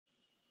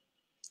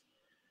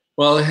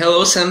Well,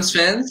 hello, Sam's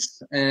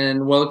fans,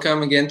 and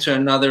welcome again to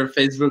another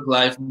Facebook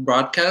Live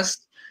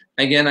broadcast.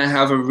 Again, I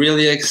have a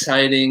really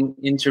exciting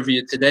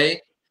interview today.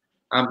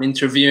 I'm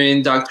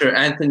interviewing Dr.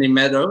 Anthony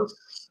Meadows.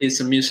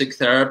 He's a music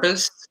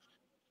therapist.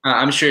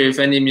 I'm sure if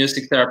any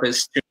music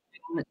therapist,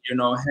 you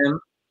know him.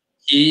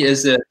 He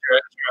is the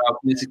director of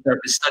music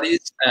therapy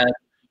studies at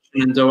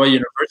Shenandoah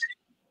University.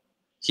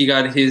 He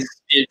got his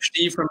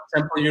PhD from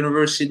Temple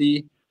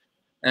University,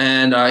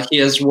 and he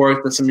has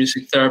worked as a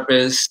music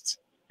therapist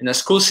in a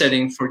school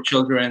setting for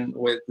children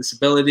with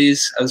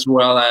disabilities, as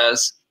well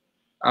as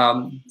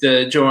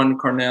the Joan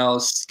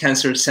Cornell's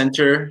Cancer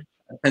Center,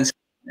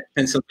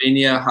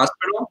 Pennsylvania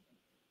Hospital.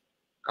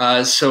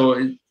 So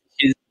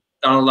he's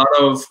done a lot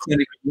of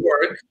clinical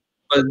work,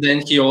 but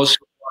then he also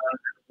won an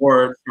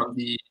award from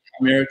the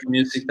American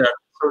Music Therapy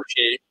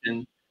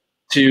Association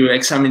to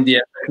examine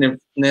the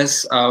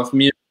effectiveness of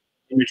music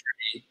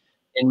imagery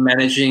in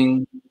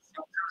managing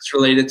symptoms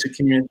related to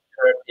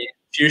chemotherapy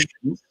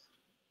infusions,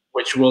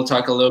 which we'll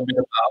talk a little bit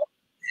about,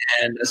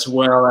 and as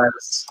well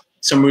as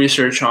some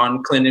research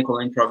on clinical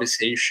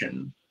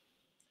improvisation.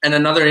 And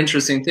another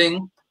interesting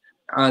thing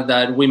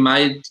that we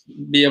might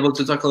be able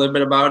to talk a little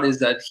bit about is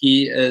that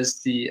he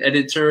is the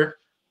editor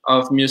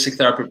of Music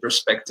Therapy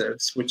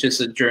Perspectives, which is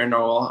a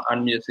journal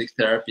on music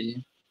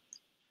therapy.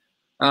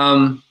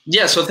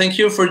 So thank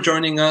you for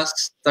joining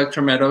us,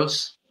 Dr.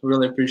 Meadows.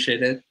 Really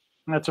appreciate it.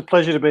 It's a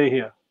pleasure to be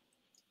here.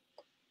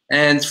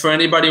 And for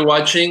anybody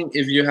watching,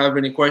 if you have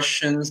any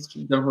questions,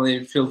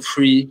 definitely feel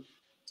free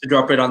to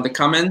drop it on the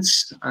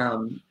comments,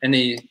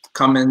 any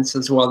comments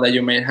as well that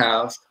you may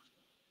have.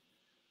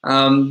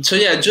 So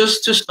yeah,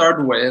 just to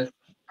start with,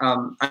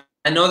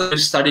 I know that you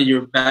studied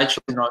your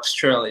bachelor in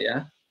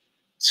Australia.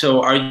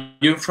 So are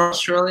you from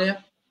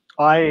Australia?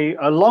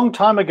 A long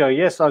time ago,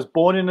 yes. I was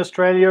born in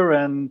Australia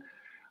and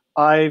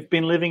I've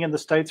been living in the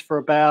States for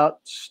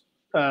about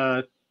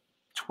more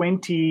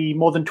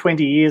than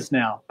 20 years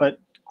now, but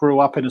grew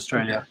up in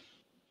Australia.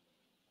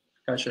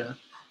 Okay. Gotcha.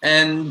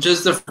 And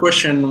just the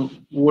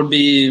question would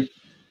be,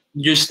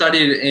 you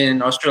studied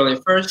in Australia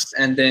first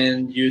and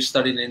then you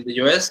studied in the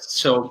US.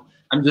 So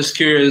I'm just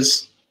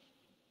curious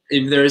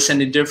if there is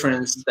any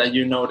difference that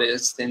you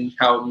noticed in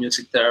how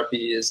music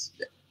therapy is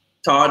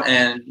taught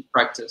and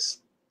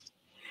practiced.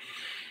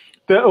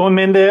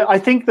 I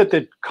think that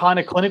the kind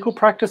of clinical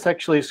practice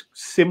actually is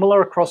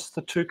similar across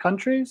the two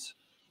countries.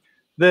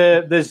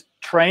 There's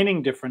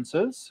training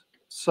differences.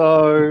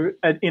 So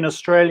in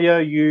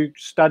Australia, you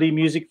study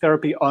music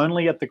therapy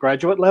only at the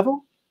graduate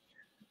level.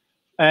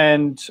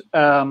 And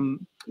at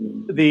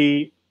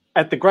the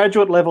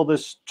graduate level,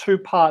 there's two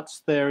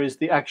parts. There is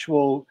the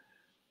actual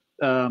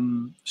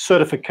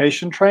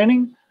certification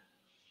training.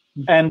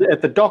 And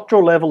at the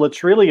doctoral level,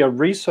 it's really a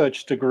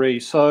research degree.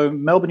 So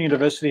Melbourne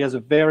University has a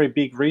very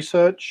big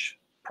research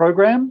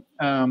program.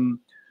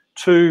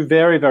 Two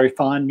very, very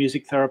fine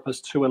music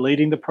therapists who are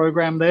leading the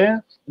program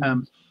there.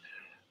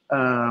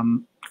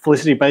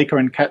 Felicity Baker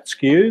and Kat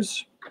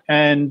Skews,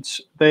 and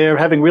they're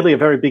having really a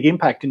very big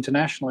impact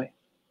internationally.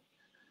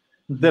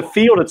 The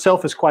field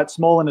itself is quite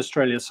small in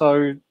Australia,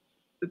 so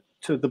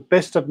to the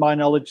best of my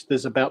knowledge,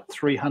 there's about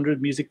 300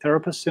 music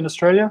therapists in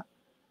Australia,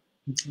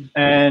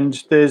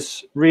 and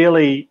there's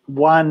really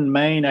one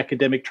main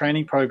academic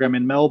training program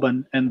in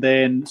Melbourne and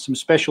then some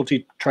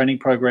specialty training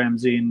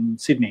programs in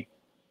Sydney.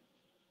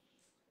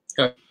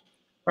 Okay.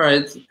 All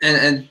right,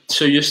 and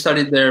so you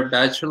studied their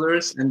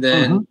bachelor's and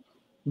then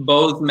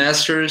both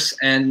master's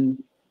and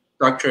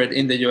doctorate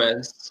in the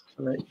US,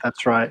 right?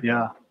 That's right,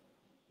 yeah.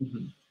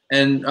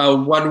 And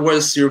what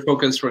was your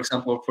focus, for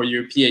example, for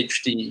your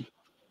PhD?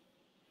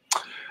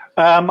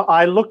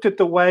 I looked at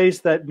the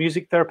ways that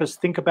music therapists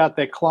think about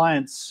their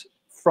clients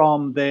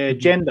from their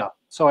gender.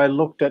 So I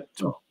looked at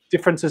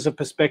differences of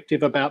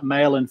perspective about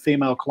male and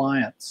female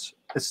clients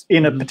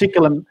in a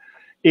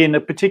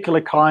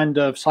particular kind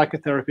of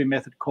psychotherapy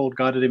method called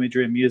guided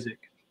imagery and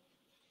music.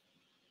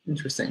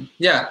 Interesting.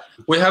 Yeah,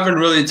 we haven't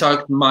really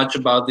talked much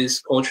about these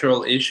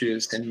cultural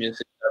issues in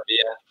music therapy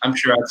yet. I'm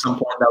sure at some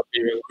point that would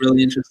be a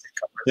really interesting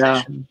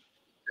conversation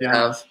to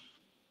have.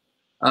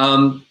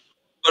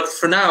 But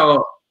for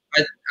now,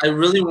 I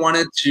really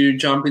wanted to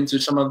jump into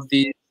some of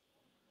the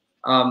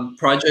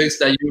projects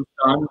that you've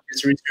done,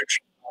 these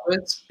research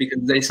projects, because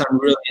they sound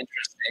really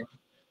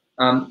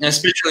interesting.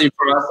 Especially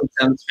for us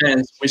as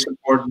fans, we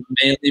support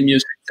mainly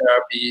music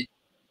therapy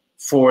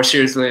for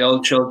seriously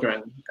ill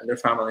children and their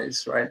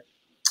families, right?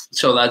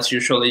 So that's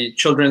usually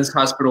children's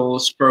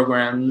hospitals,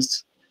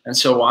 programs, and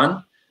so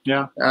on.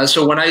 Yeah.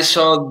 So when I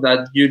saw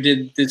that you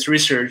did this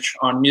research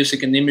on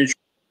music and imagery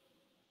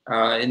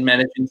in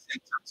managing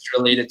symptoms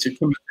related to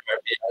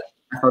chemotherapy,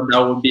 I thought that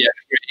would be a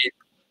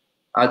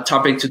great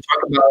topic to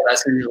talk about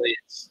as it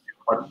relates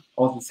to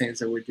all the things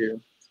that we do.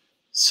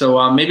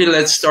 So maybe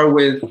let's start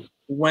with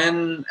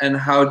when and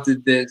how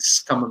did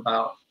this come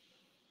about?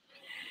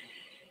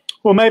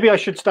 Well, maybe I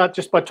should start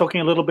just by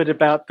talking a little bit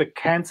about the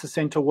cancer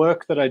center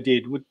work that I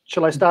did.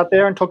 Shall I start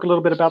there and talk a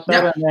little bit about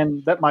that? Yeah. And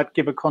then that might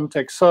give a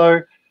context.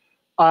 So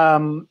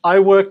I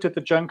worked at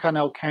the Joan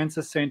Cornell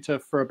Cancer Center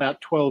for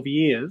about 12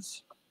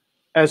 years.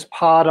 as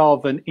part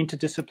of an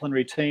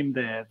interdisciplinary team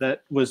there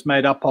that was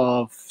made up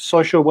of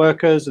social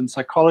workers and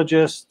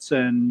psychologists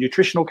and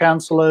nutritional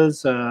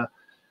counselors,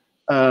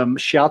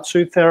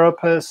 shiatsu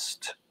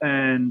therapist,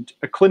 and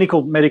a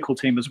clinical medical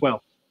team as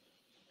well.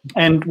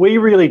 And we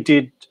really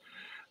did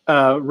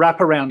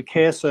wraparound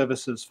care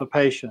services for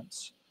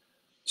patients.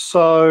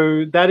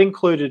 So that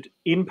included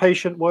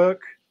inpatient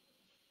work,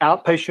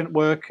 outpatient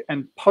work,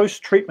 and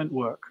post-treatment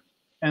work.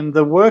 And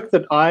the work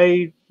that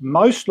I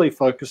mostly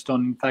focused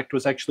on, in fact,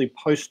 was actually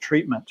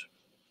post-treatment.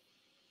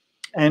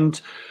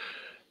 And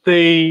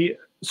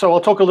so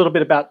I'll talk a little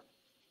bit about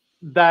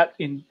that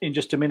in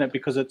just a minute,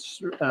 because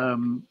it's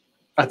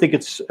I think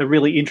it's a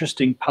really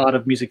interesting part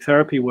of music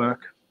therapy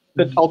work.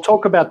 But I'll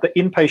talk about the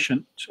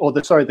inpatient, or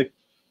the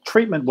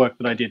treatment work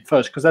that I did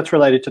first, because that's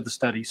related to the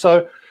study.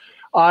 So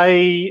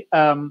I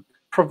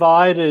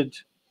provided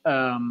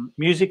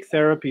music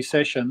therapy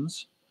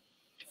sessions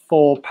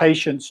for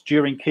patients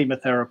during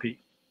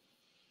chemotherapy.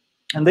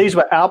 And these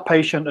were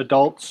outpatient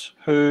adults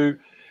who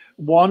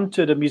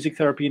wanted a music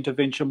therapy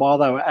intervention while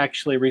they were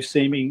actually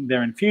receiving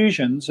their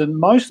infusions, and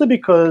mostly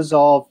because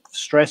of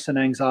stress and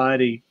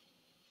anxiety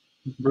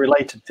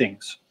related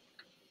things.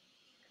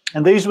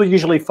 And these were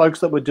usually folks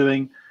that were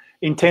doing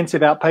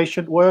intensive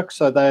outpatient work,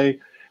 so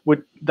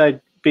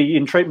they'd be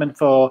in treatment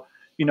for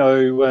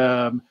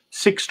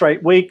 6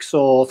 straight weeks,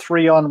 or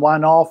 3 on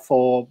 1 off,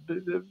 or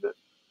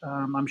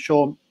I'm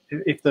sure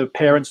if the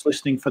parents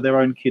listening for their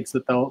own kids,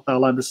 that they'll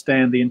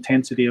understand the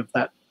intensity of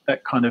that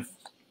kind of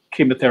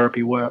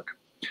chemotherapy work.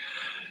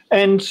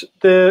 And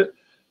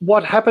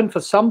what happened for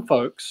some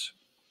folks,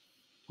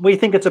 we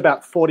think it's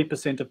about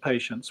 40% of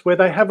patients, where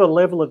they have a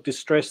level of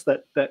distress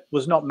that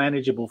was not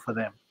manageable for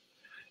them,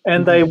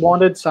 and they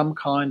wanted some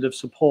kind of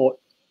support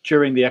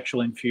during the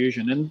actual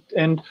infusion.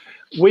 And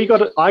I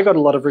got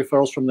a lot of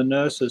referrals from the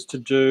nurses to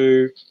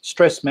do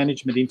stress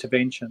management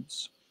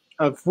interventions,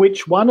 of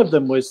which one of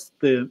them was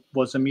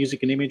a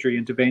music and imagery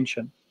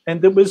intervention,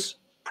 and it was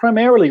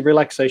primarily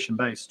relaxation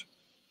based.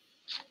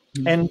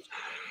 And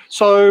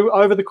so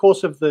over the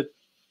course of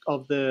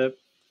the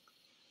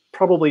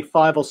probably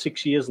 5 or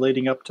 6 years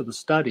leading up to the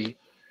study,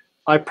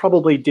 I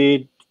probably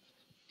did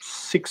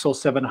 600 or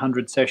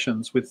 700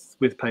 sessions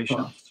with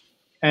patients.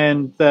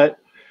 And that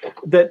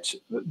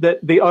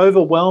the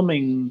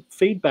overwhelming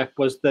feedback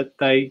was that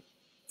they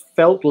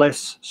felt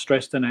less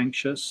stressed and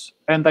anxious,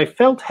 and they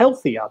felt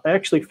healthier. They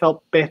actually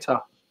felt better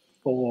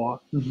for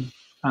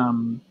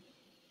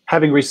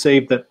having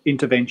received that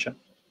intervention.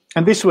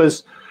 And this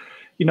was,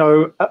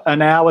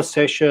 an hour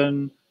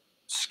session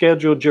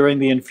scheduled during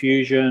the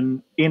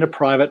infusion in a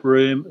private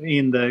room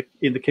in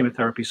the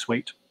chemotherapy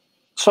suite.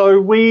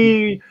 So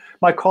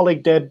my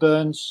colleague Deb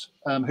Burns,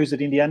 who's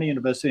at Indiana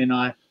University, and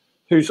I,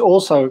 who's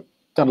also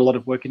done a lot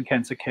of work in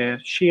cancer care,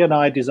 she and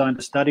I designed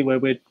a study where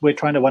we're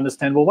trying to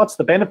understand, well, what's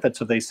the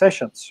benefits of these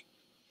sessions?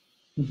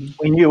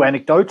 We knew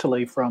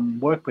anecdotally from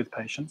work with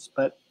patients,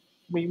 but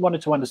we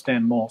wanted to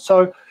understand more.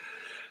 So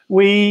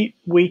we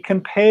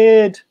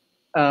compared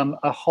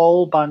a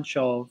whole bunch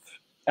of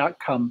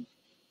outcome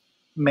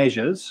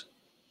measures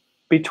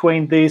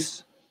between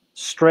this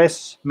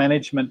stress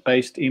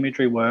management-based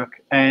imagery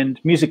work and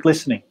music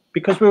listening,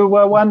 because we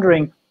were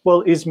wondering,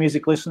 well, is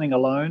music listening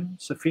alone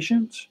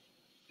sufficient?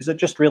 Is it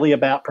just really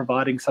about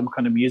providing some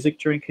kind of music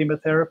during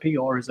chemotherapy,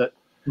 or is it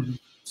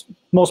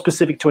more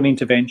specific to an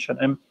intervention?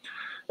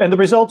 And the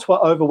results were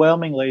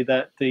overwhelmingly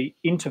that the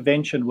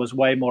intervention was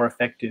way more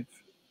effective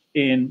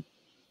in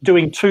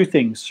doing 2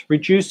 things: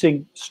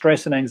 reducing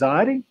stress and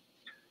anxiety,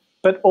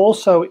 but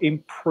also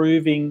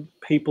improving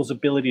people's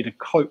ability to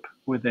cope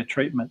with their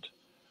treatment.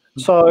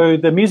 So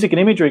the music and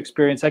imagery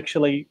experience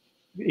actually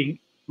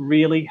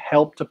really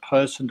helped a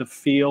person to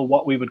feel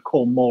what we would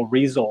call more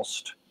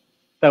resourced.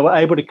 They were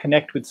able to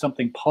connect with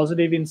something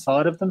positive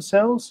inside of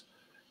themselves,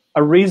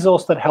 a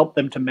resource that helped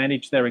them to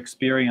manage their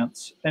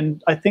experience.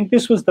 And I think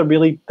this was the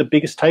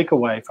biggest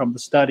takeaway from the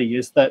study,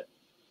 is that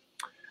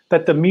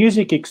the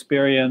music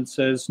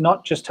experiences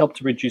not just help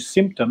to reduce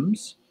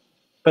symptoms,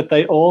 but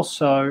they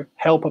also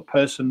help a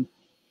person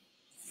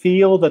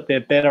feel that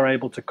they're better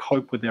able to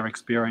cope with their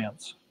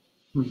experience.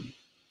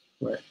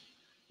 Right.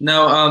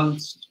 Now,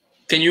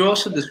 can you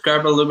also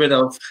describe a little bit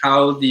of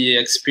how the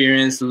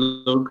experience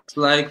looked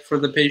like for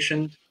the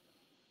patient?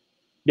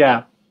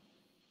 Yeah.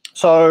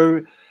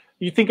 So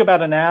you think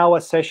about an hour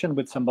session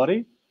with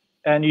somebody,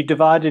 and you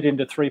divide it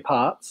into 3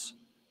 parts.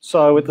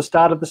 So at the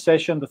start of the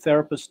session, the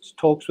therapist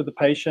talks with the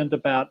patient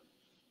about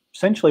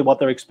essentially what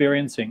they're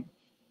experiencing.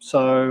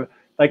 So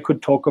they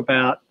could talk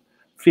about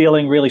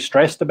feeling really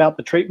stressed about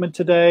the treatment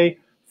today,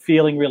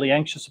 feeling really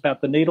anxious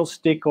about the needle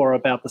stick or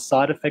about the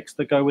side effects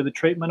that go with the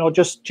treatment, or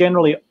just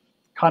generally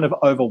kind of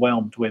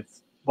overwhelmed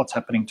with what's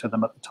happening to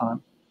them at the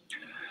time.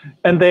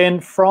 And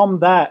then from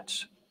that,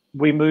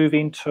 we move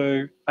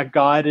into a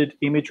guided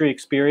imagery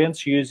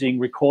experience using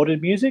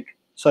recorded music.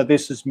 So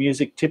this is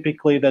music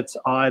typically that's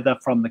either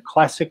from the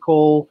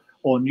classical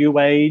or new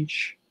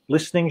age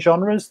listening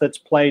genres that's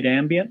played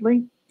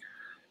ambiently.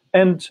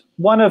 And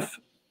one of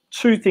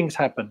 2 things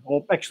happen,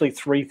 or actually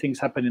 3 things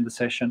happen in the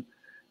session.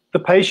 The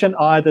patient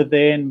either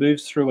then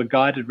moves through a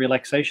guided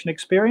relaxation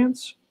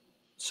experience.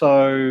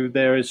 So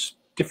there is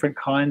different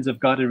kinds of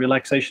guided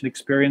relaxation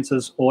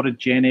experiences.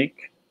 Autogenic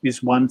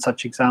is one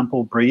such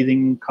example,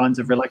 breathing kinds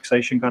of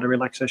relaxation, guided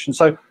relaxation.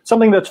 So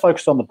something that's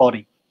focused on the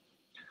body.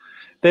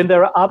 Then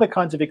there are other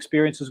kinds of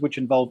experiences which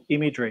involve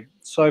imagery.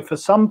 So for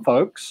some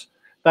folks,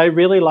 they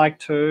really like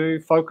to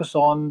focus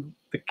on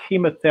the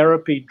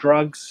chemotherapy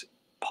drugs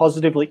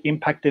positively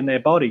impacting their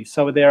body.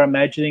 So they're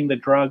imagining the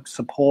drug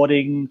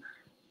supporting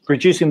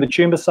reducing the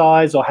tumor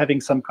size or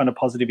having some kind of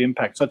positive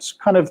impact. So it's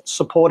kind of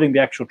supporting the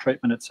actual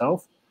treatment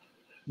itself.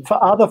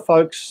 For other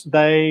folks,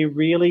 they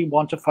really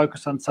want to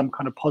focus on some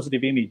kind of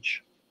positive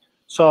image.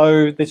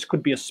 So this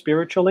could be a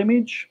spiritual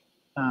image,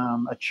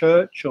 a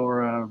church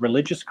or a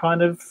religious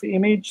kind of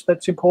image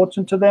that's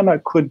important to them.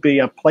 It could be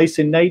a place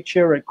in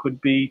nature. It could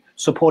be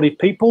supportive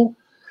people.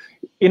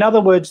 In other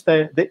words,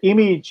 the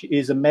image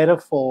is a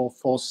metaphor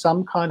for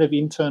some kind of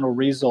internal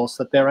resource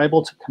that they're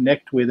able to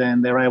connect with,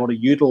 and they're able to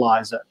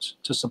utilize it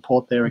to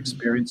support their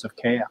experience of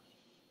care.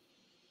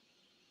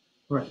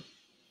 Right.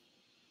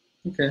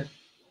 Okay.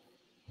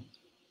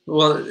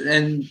 Well,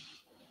 and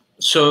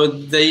so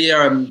they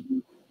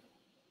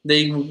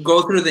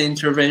go through the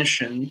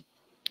intervention,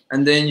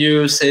 and then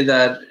you say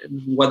that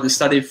what the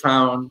study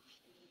found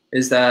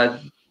is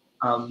that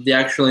the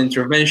actual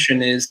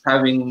intervention is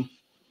having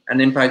an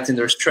impact in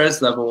their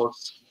stress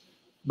levels,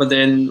 but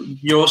then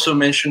you also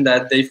mentioned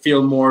that they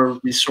feel more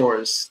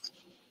resourced,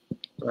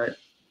 right?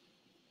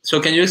 So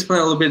can you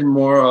explain a little bit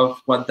more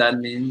of what that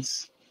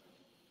means?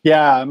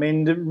 Yeah, I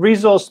mean, the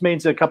resource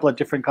means a couple of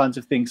different kinds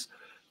of things.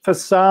 For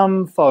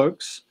some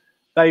folks,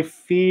 they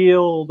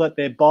feel that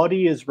their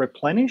body is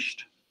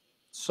replenished.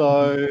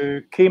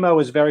 So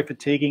chemo is very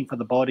fatiguing for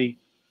the body.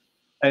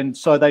 And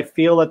so they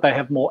feel that they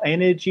have more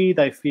energy,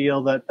 they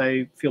feel that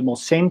they feel more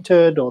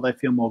centered, or they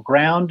feel more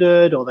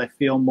grounded, or they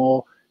feel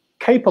more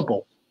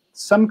capable.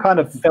 Some kind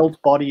of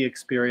felt body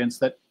experience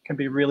that can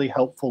be really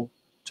helpful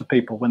to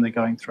people when they're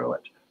going through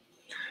it.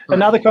 Right.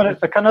 Another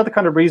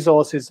kind of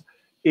resource is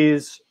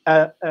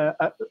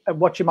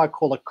what you might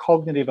call a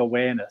cognitive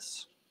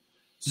awareness.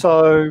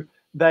 So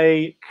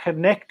they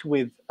connect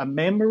with a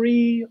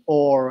memory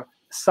or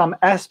some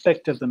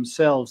aspect of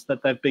themselves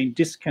that they've been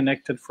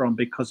disconnected from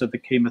because of the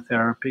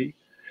chemotherapy.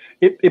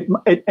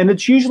 And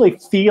it's usually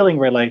feeling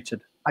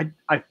related. I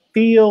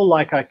feel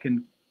like I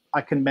can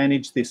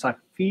manage this. I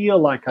feel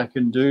like I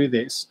can do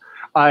this.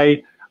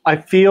 I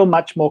feel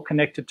much more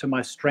connected to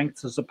my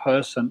strengths as a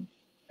person.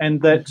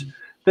 And that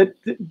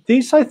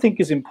this, I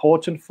think, is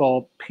important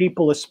for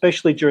people,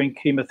 especially during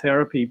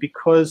chemotherapy,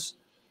 because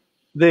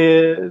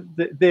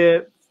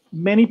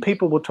many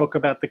people will talk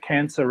about the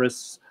cancer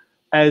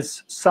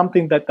as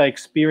something that they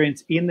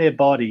experience in their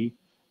body,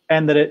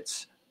 and that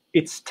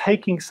it's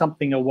taking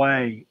something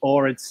away,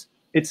 or it's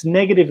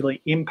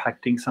negatively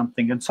impacting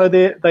something, and so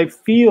they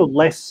feel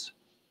less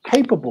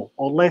capable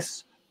or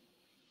less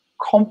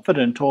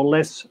confident or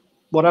less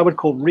what I would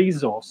call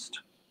resourced.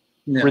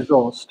 Yeah.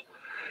 Resourced.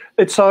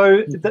 And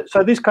so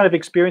these kind of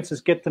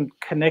experiences get them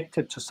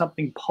connected to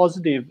something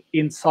positive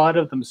inside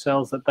of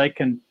themselves that they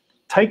can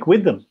take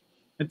with them.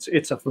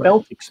 It's a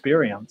felt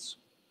experience.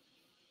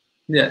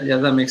 Yeah,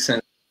 that makes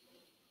sense.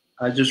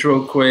 Just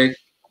real quick,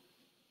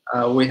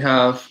 we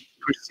have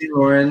Christine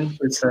Lauren,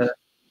 who's a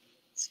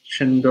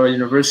Shenandoah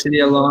University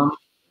alum,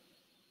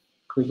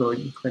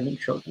 Clinic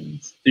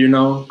Children's. Do you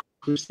know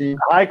Christine?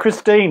 Hi,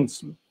 Christine.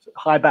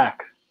 Hi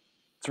back.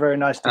 It's very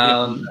nice to hear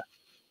from you.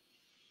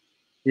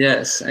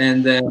 Yes,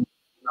 and then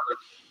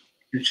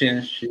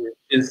Christine,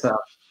 she's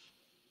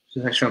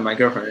actually my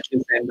girlfriend.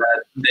 She's saying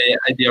that the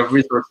idea of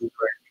resources is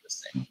very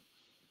interesting.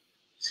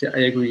 So I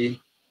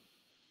agree.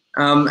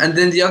 And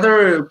then the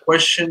other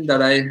question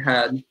that I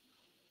had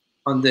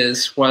on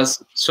this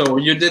was, so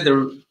you did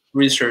the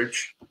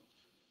research,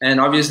 and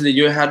obviously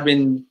you had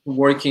been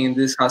working in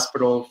this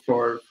hospital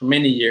for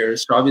many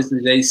years, so obviously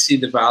they see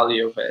the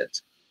value of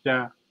it.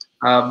 Yeah.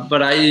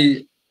 But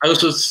I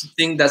also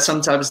think that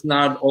sometimes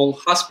not all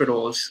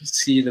hospitals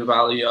see the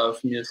value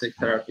of music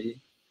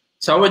therapy.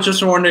 So I was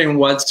just wondering,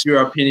 what's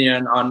your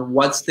opinion on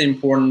what's the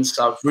importance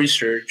of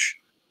research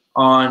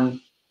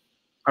on,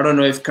 I don't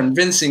know if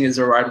convincing is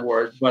the right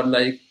word, but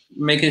like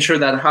making sure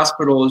that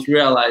hospitals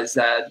realize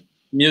that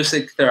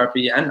music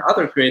therapy and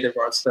other creative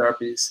arts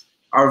therapies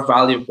are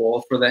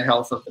valuable for the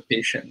health of the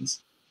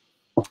patients?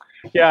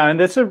 Yeah, and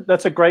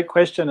that's a great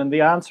question, and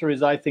the answer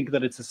is, I think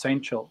that it's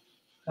essential.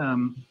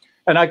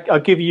 And I'll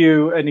give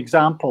you an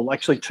example,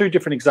 actually two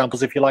different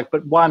examples if you like,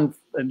 but one,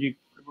 and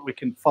we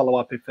can follow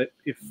up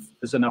if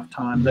there's enough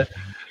time. That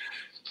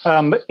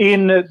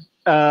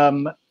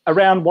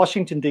around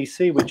Washington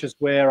D.C., which is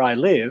where I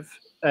live,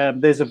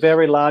 there's a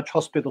very large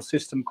hospital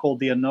system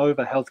called the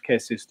Inova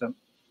healthcare system,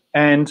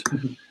 and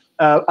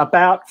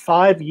about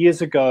 5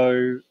 years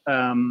ago,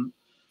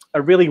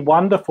 a really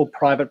wonderful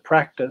private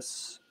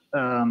practice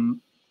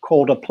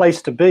called A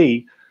Place to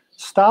Be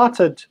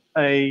started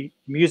a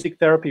music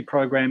therapy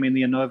program in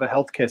the Inova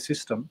healthcare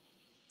system.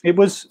 It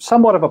was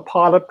somewhat of a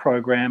pilot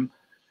program,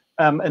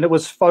 and it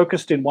was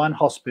focused in one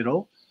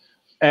hospital,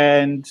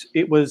 and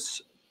it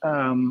was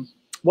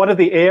one of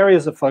the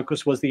areas of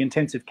focus was the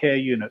intensive care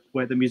unit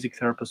where the music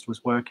therapist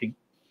was working.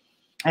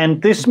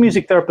 And this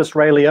music therapist,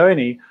 Ray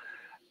Leone,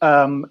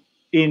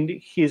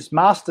 in his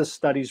master's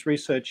studies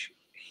research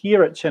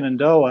here at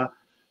Shenandoah,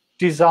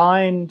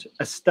 designed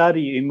a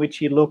study in which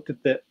he looked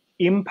at the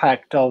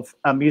impact of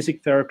a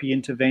music therapy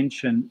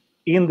intervention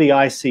in the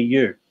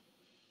ICU.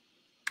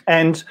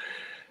 And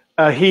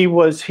he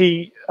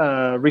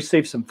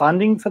received some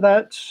funding for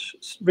that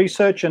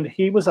research, and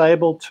he was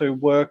able to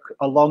work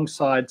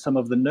alongside some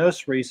of the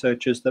nurse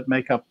researchers that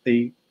make up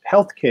the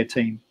healthcare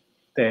team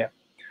there.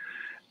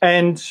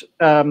 And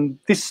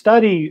this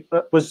study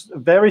was a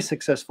very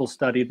successful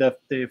study.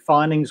 The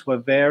findings were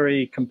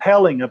very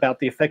compelling about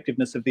the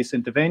effectiveness of this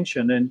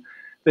intervention, and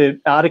the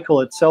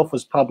article itself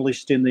was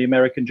published in the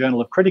American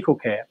Journal of Critical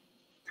Care.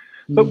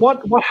 But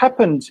what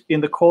happened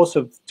in the course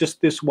of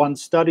just this one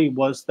study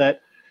was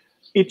that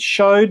it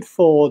showed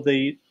for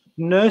the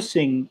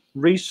nursing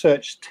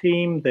research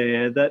team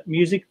there that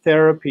music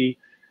therapy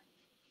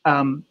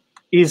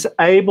is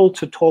able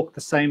to talk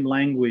the same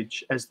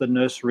language as the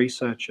nurse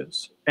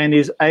researchers and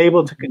is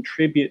able to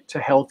contribute to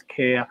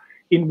healthcare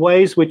in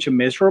ways which are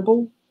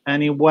measurable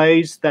and in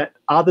ways that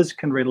others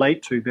can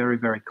relate to very,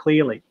 very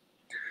clearly.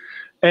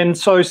 And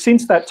so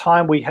since that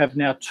time, we have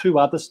now 2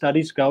 other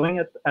studies going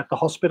at the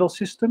hospital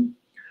system.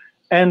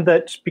 And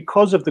that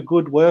because of the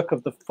good work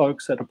of the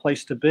folks at A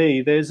Place to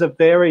Be, there's a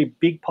very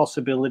big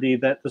possibility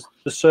that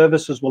the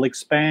services will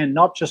expand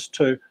not just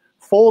to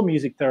 4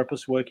 music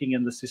therapists working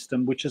in the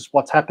system, which is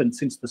what's happened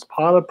since this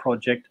pilot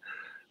project,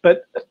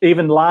 but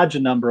even larger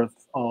number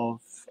of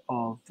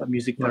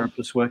music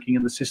therapists working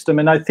in the system.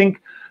 And I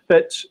think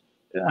that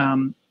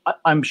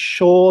I'm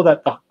sure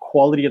that the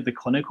quality of the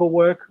clinical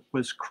work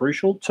was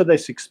crucial to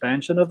this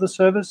expansion of the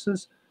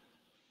services.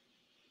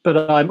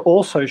 But I'm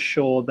also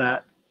sure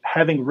that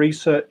having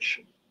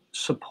research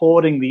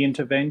supporting the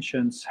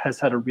interventions has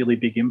had a really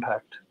big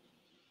impact.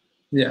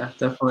 Yeah,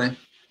 definitely.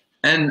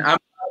 And I'm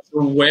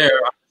also aware,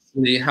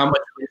 honestly, how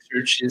much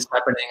research is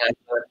happening at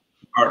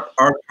our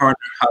partner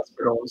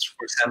hospitals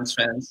for SAMS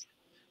fans.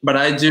 But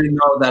I do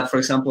know that, for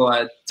example,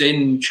 at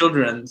Dayton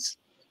Children's,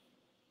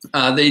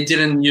 they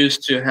didn't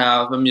used to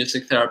have a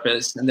music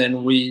therapist, and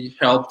then we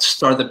helped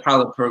start the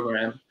pilot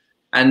program.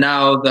 And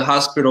now the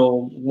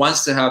hospital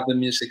wants to have the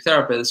music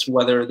therapist,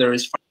 whether there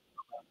is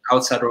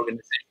outside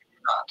organization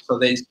or not. So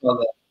they saw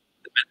the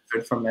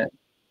benefit from it.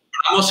 But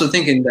I'm also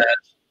thinking that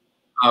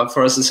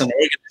for us as an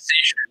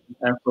organization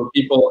and for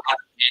people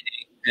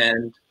advocating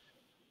and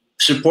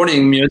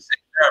supporting music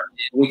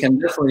therapy, we can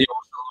definitely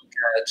also look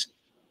at,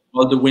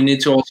 well, do we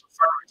need to also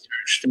fund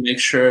research to make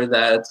sure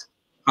that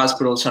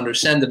hospitals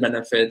understand the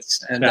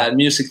benefits and that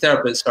music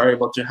therapists are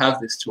able to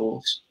have these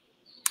tools?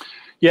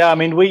 Yeah, I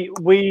mean,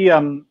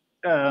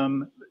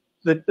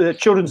 the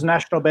Children's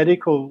National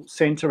Medical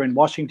Center in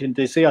Washington,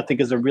 D.C., I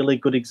think is a really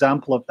good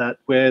example of that,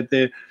 where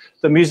the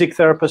music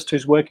therapist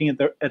who's working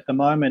at the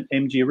moment,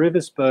 M.G.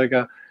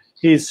 Riversberger,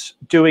 is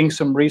doing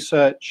some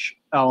research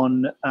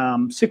on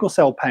sickle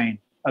cell pain,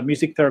 a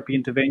music therapy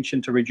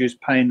intervention to reduce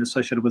pain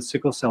associated with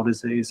sickle cell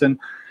disease. And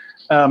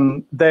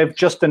they've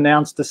just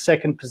announced a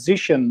second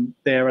position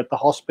there at the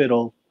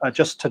hospital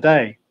just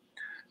today,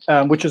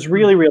 which is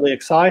really, really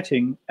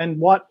exciting. And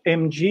what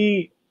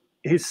MG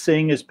is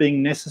seeing as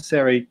being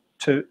necessary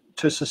to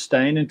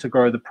sustain and to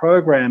grow the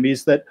program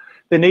is that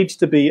there needs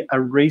to be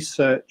a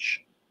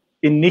research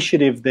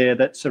initiative there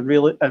that's a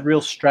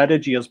real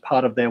strategy as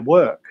part of their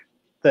work.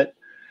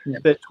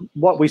 That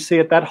what we see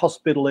at that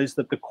hospital is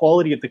that the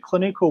quality of the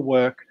clinical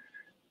work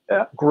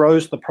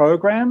grows the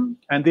program,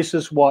 and this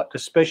is what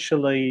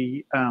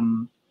especially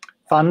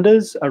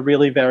funders are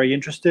really very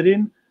interested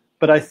in.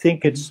 But I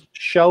think it's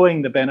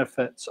showing the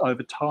benefits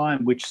over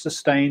time, which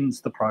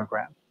sustains the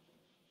program.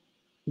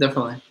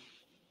 Definitely.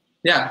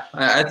 Yeah,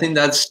 I think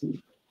that's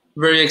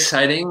very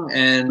exciting.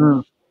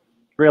 And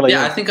really,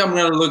 I think I'm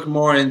going to look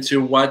more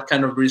into what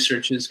kind of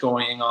research is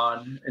going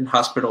on in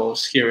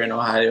hospitals here in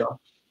Ohio.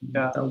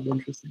 Yeah, that would be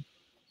interesting.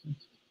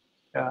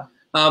 Yeah.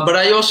 But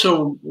I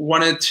also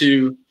wanted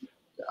to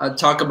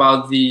talk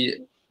about the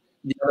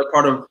other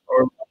part of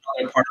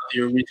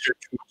your research,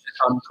 which is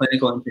on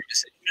clinical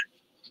improvisation.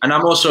 And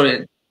I'm also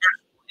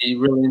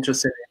really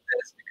interested in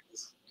this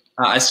because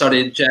I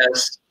studied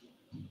jazz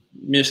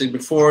music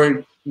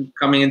before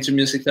coming into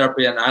music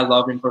therapy, and I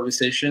love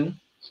improvisation.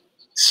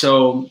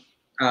 So,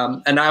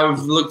 and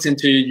I've looked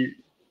into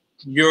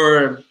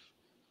your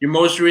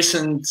most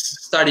recent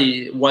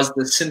study was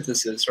the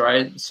synthesis,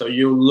 right? So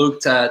you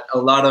looked at a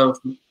lot of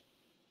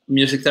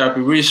music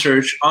therapy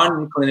research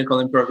on clinical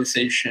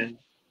improvisation,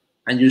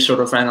 and you sort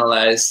of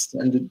analyzed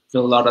and did a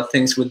lot of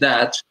things with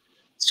that.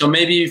 So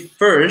maybe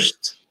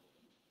first,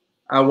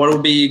 what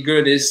would be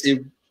good is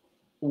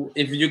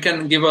if you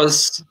can give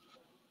us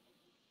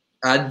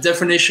a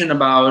definition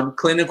about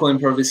clinical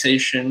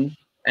improvisation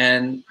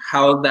and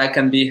how that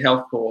can be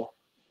helpful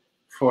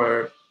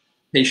for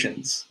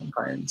patients and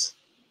clients.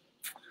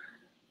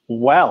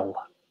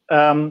 Well,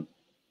 when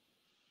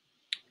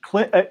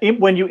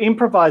you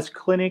improvise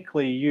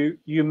clinically,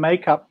 you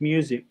make up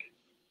music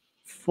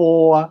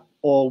for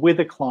or with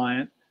a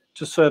client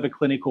to serve a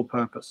clinical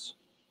purpose.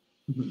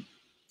 Mm-hmm.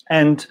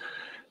 And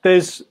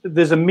there's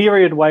a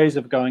myriad ways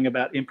of going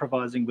about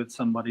improvising with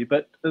somebody,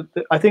 but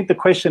I think the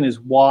question is,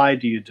 why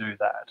do you do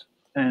that?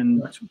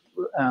 And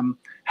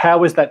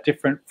how is that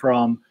different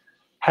from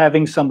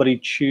having somebody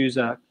choose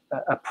a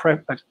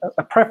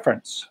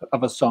preference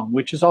of a song,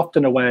 which is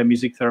often a way a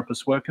music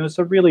therapist works, and it's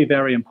a really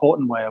very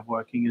important way of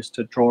working, is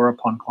to draw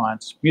upon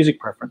clients' music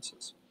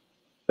preferences.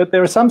 But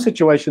there are some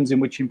situations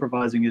in which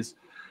improvising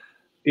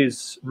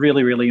is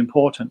really, really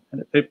important,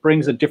 and it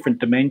brings a different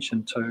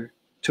dimension to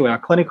our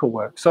clinical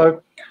work.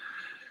 So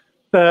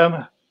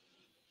there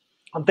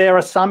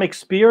are some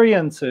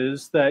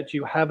experiences that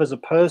you have as a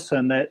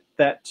person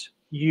that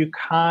you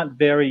can't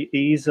very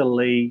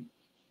easily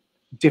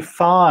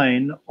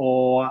define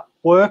or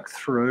work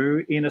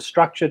through in a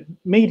structured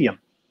medium.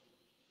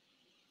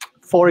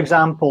 For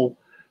example,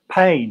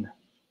 pain.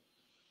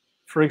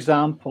 For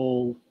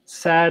example,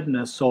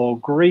 sadness or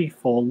grief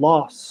or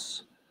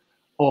loss,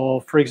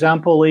 or for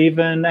example,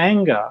 even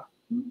anger.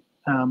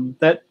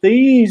 That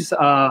these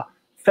are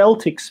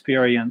felt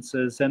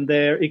experiences, and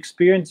they're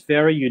experienced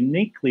very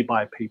uniquely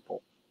by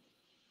people.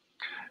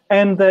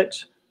 And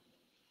that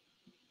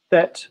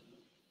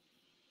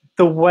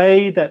the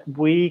way that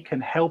we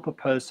can help a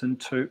person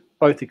to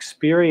both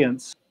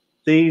experience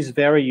these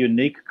very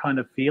unique kind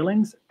of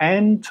feelings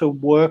and to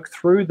work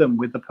through them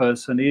with the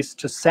person is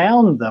to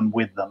sound them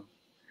with them.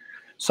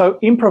 So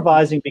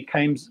improvising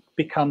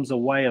becomes a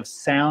way of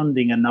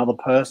sounding another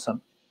person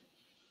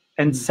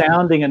and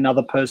sounding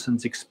another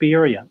person's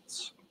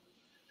experience.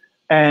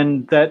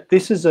 And that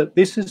this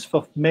is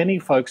for many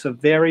folks a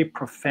very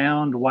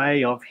profound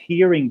way of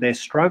hearing their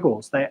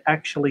struggles. They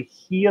actually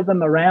hear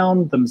them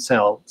around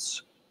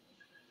themselves.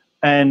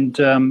 And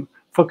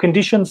for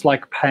conditions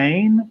like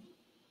pain,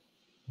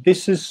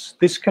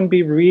 this can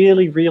be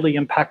really, really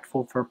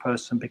impactful for a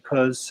person,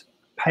 because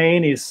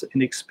pain is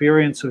an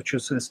experience which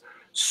is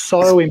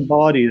so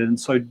embodied and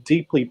so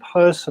deeply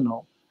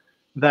personal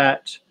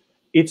that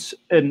it's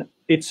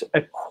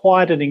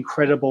quite an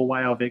incredible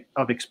way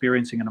of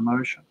experiencing an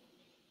emotion.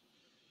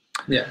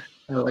 Yeah,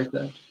 I like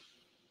that.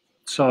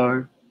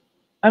 So,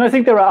 and I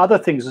think there are other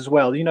things as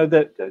well, you know,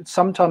 that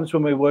sometimes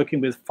when we're working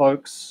with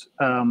folks,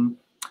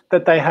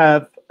 that they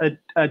have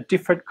a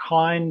different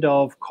kind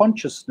of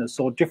consciousness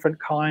or different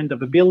kind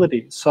of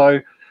ability.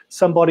 So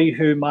somebody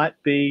who might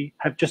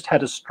have just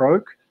had a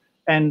stroke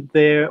and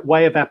their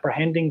way of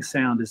apprehending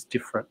sound is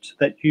different,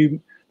 that you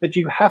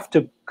have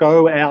to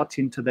go out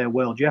into their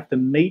world, you have to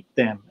meet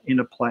them in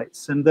a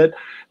place, and that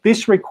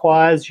this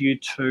requires you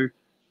to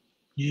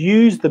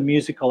use the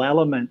musical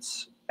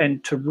elements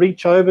and to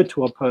reach over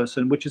to a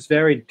person, which is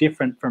very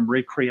different from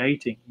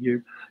recreating.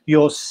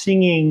 You're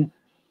singing,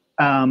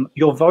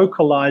 you're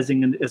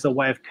vocalizing as a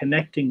way of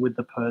connecting with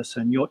the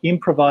person. You're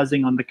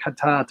improvising on the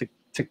guitar to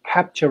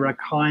capture a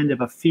kind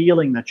of a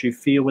feeling that you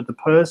feel with the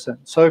person.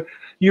 So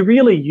you're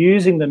really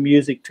using the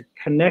music to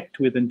connect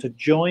with and to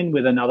join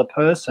with another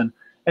person.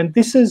 And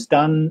this is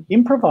done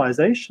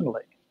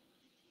improvisationally.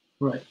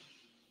 Right.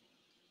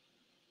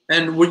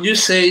 And would you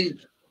say,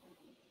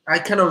 I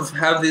kind of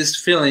have this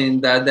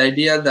feeling that the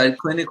idea that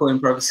clinical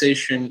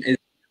improvisation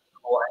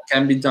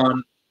can be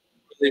done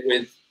really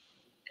with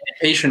a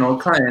patient or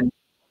client,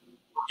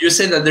 you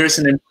say that there's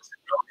an implicit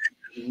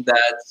notion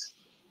that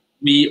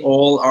we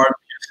all are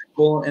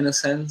musical in a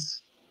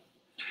sense?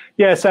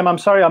 Yeah, Sam, I'm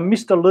sorry, I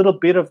missed a little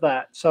bit of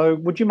that. So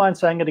would you mind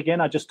saying it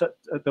again? I just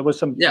there was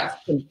some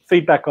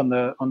feedback on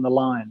the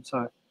line.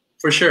 So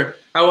for sure,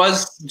 I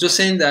was just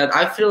saying that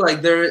I feel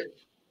like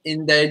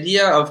in the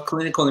idea of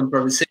clinical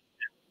improvisation,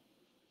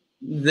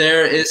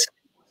 there is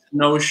a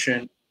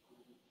notion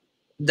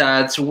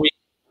that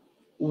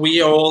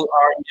we all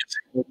are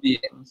musical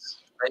beings.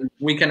 Like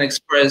we can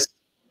express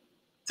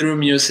through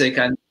music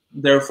and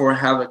therefore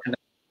have a connection.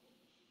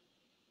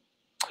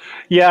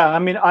 Yeah, I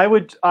mean, I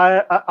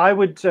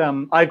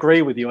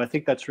agree with you. I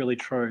think that's really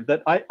true.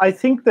 That I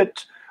think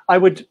that I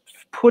would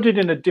put it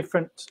in a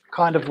different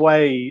kind of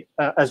way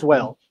as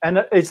well.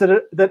 And is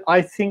that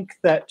I think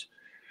that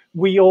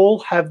we all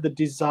have the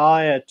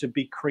desire to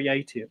be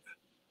creative,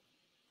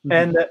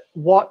 and that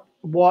what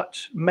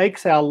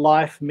makes our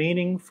life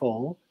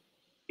meaningful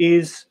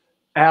is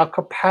our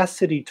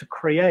capacity to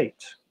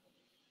create.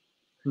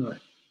 Right.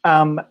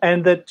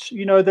 And that,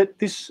 you know, that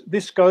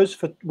this goes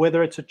for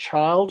whether it's a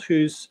child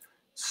who's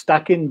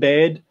stuck in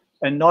bed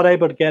and not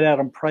able to get out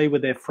and play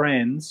with their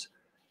friends,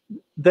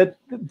 that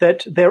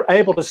they're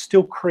able to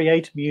still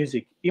create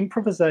music.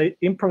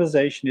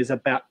 Improvisation is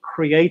about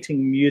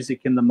creating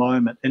music in the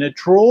moment, and it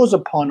draws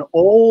upon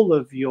all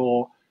of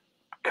your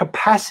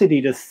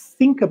capacity to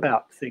think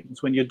about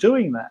things when you're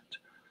doing that.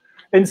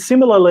 And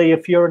similarly,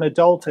 if you're an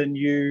adult and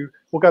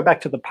we'll go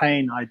back to the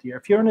pain idea.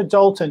 If you're an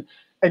adult and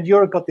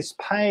you've got this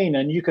pain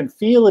and you can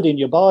feel it in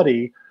your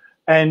body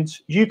and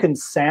you can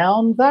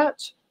sound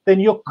that, then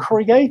you're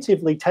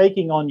creatively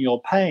taking on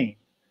your pain.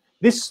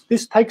 This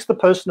takes the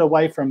person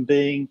away from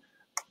being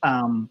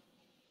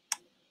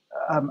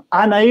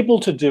unable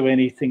to do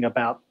anything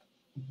about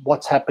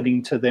what's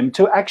happening to them,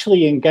 to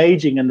actually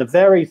engaging in the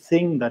very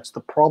thing that's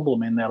the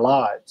problem in their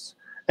lives.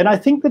 And I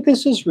think that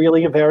this is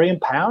really very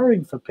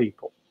empowering for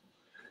people.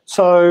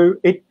 So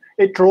it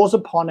draws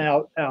upon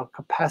our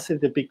capacity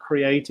to be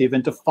creative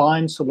and to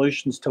find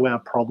solutions to our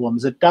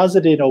problems. It does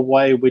it in a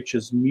way which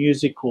is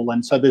musical,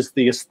 and so there's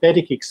the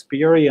aesthetic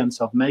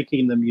experience of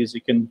making the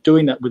music and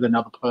doing that with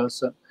another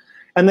person.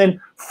 And then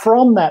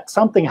from that,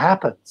 something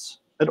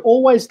happens. It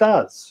always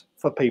does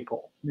for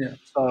people. Yeah.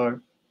 So,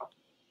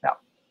 yeah.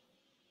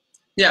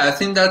 Yeah, I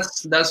think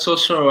that's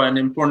also an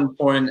important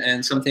point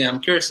and something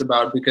I'm curious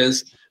about,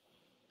 because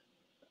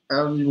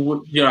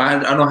you know, I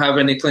don't have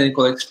any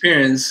clinical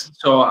experience,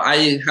 so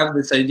I have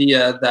this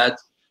idea that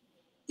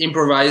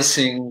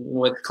improvising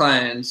with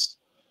clients,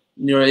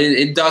 you know,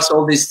 it does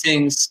all these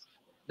things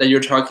that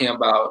you're talking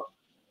about,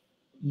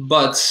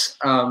 but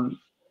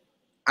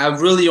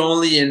I've really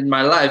only in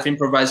my life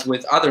improvised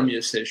with other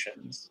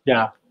musicians.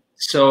 Yeah.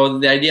 So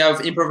the idea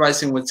of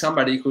improvising with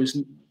somebody who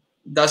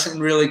doesn't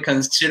really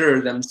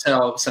consider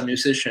themselves a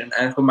musician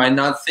and who might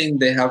not think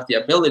they have the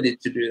ability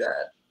to do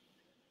that,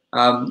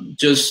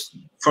 just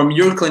from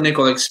your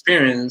clinical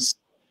experience,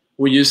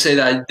 would you say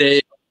that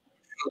they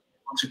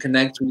want to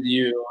connect with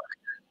you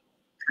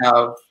and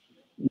have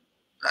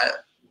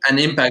an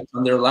impact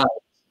on their lives?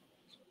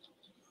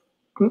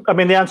 I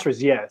mean, the answer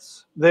is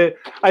yes.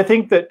 I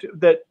think that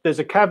there's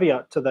a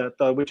caveat to that,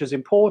 though, which is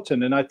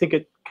important, and I think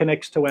it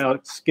connects to our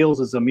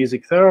skills as a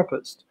music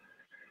therapist.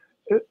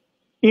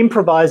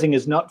 Improvising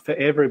is not for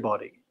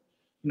everybody.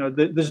 You know,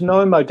 there's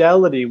no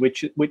modality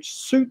which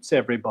suits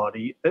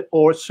everybody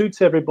or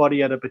suits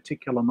everybody at a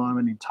particular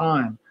moment in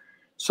time.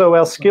 So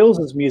our skills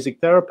as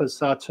music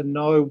therapists are to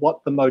know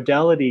what the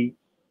modality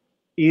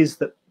is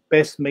that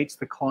best meets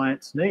the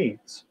client's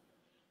needs.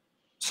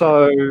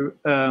 So,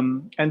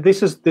 and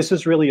this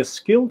is really a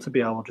skill to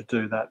be able to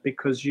do that,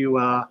 because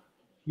you're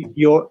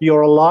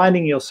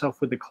aligning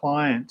yourself with the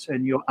client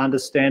and you're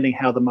understanding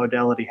how the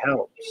modality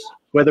helps,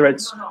 whether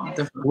it's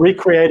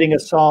recreating a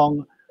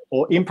song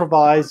or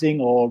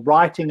improvising or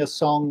writing a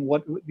song.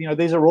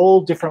 These are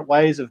all different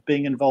ways of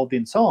being involved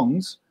in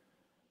songs,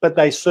 but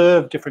they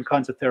serve different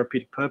kinds of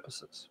therapeutic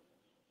purposes.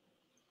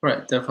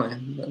 Right,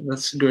 definitely.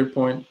 That's a good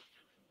point.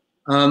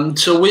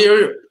 So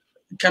we're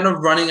kind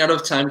of running out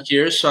of time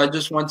here, so I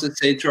just want to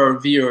say to our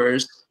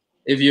viewers,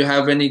 if you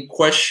have any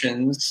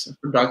questions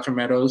for Dr.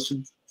 Meadows,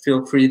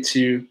 feel free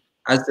to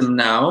ask them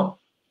now.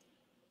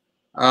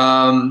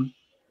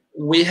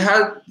 We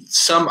had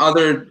some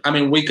other, I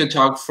mean, we could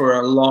talk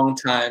for a long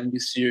time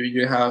because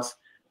you have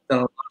done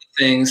a lot of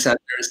things that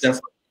there's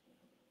definitely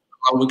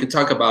a lot we could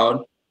talk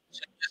about.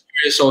 So I'm just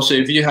curious also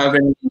if you have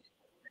any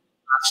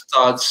last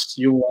thoughts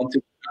you want to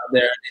put out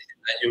there, anything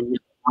that you really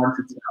want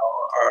to tell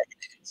our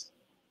audience.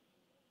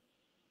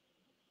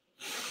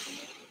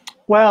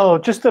 Well,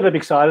 just that I'm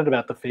excited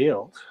about the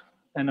field,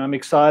 and I'm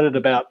excited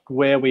about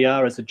where we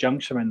are as a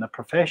juncture in the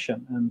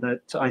profession, and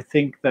that I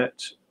think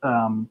that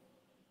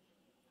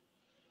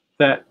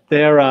that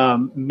there are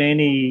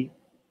many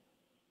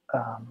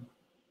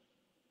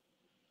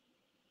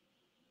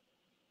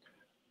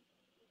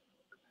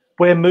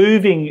we're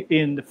moving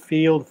in the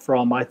field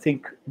from, I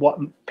think, what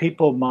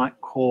people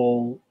might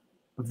call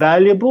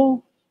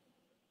valuable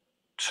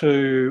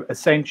to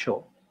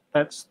essential.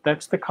 That's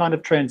the kind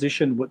of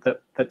transition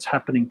that's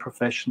happening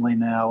professionally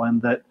now, and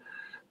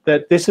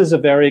that this is a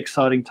very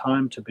exciting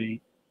time to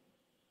be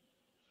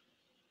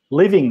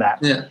living that.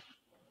 Yeah.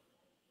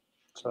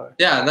 So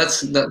yeah,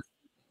 that's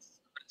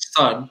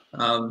fun.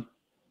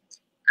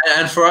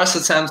 And for us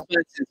at Sam's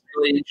Place, it's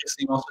really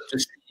interesting also to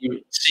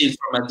see it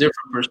from a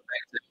different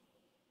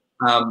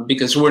perspective,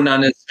 because we're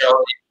not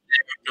necessarily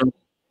doing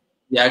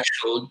the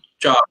actual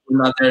job.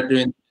 We're not there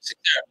doing music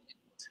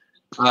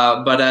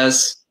therapy. But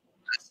as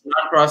a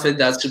nonprofit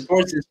that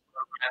supports these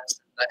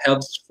programs, that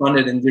helps fund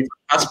it in different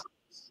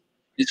hospitals,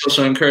 it's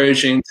also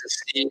encouraging to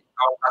see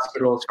how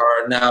hospitals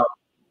are now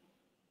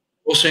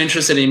also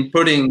interested in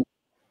putting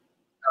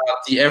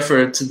the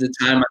effort, the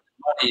time, and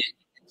the money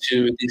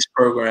into these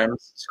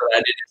programs so that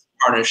it is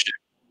a partnership.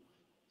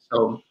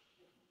 So,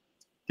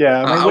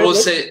 yeah, I will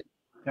say,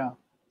 yeah.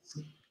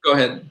 Go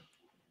ahead.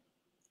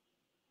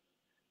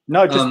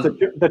 No, just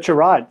that you're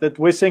right. That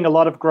we're seeing a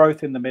lot of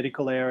growth in the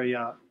medical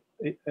area,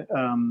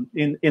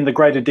 in the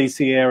greater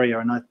DC area,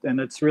 and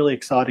it's really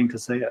exciting to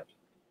see it.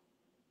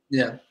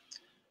 Yeah,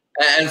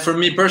 and for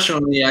me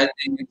personally, I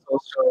think it's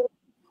also,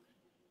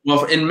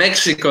 well, in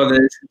Mexico the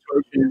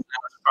situation is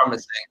not as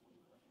promising.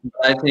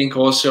 But I think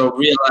also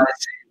realizing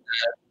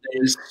that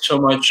there is so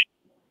much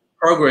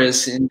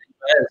progress in the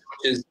US,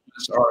 which is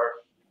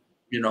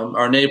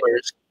our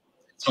neighbors,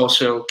 it's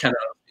also kind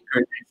of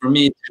encouraging for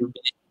me to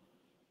be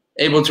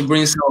able to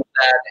bring some of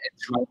that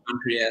into my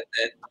country and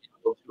then be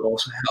able to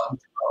also help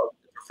develop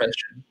the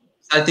profession.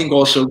 So I think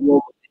also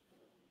globally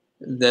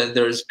that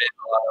there's been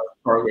a lot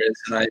of progress,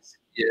 and I see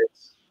it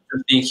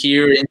just being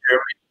here in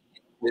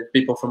Germany with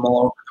people from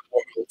all over the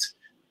world.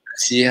 I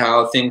see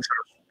how things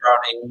are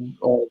running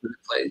all over the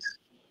place.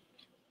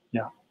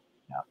 Yeah,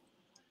 yeah.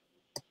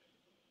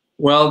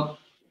 Well,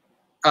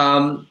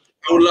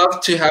 I would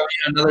love to have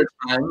you another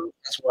time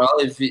as well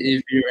if you're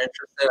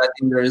interested. I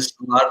think there is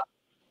a lot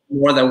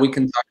more that we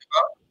can talk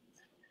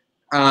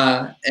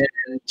about.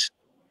 And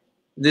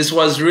this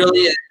was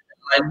really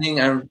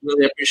enlightening. I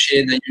really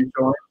appreciate that you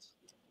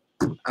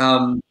joined.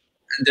 And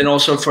then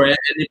also for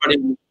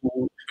anybody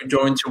who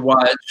joined to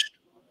watch,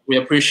 we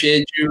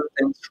appreciate you.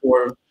 Thanks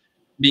for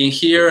being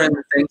here, and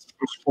thanks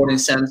for supporting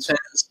Sense,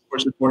 for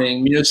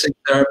supporting music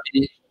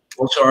therapy,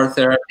 also art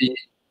therapy,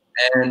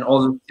 and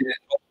all the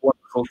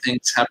wonderful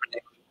things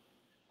happening.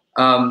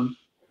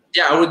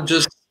 Yeah, I would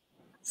just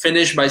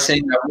finish by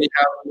saying that we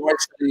have more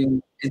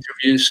exciting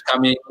interviews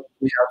coming.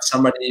 We have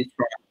somebody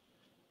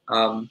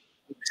from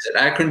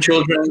Akron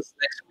Children's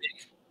next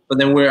week, but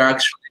then we're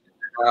actually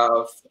going to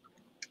have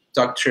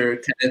Dr.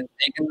 Kenneth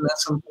Hagan at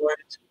some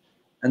point,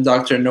 and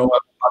Dr. Noah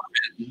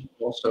Potvin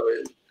also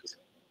is.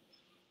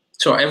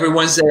 So every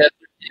Wednesday at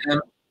 3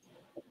 p.m.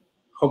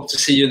 Hope to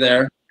see you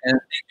there. And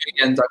thank you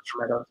again, Dr.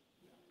 Meadows.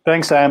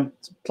 Thanks, Sam.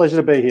 It's a pleasure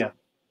to be here.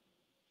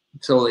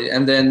 Absolutely.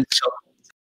 And then, so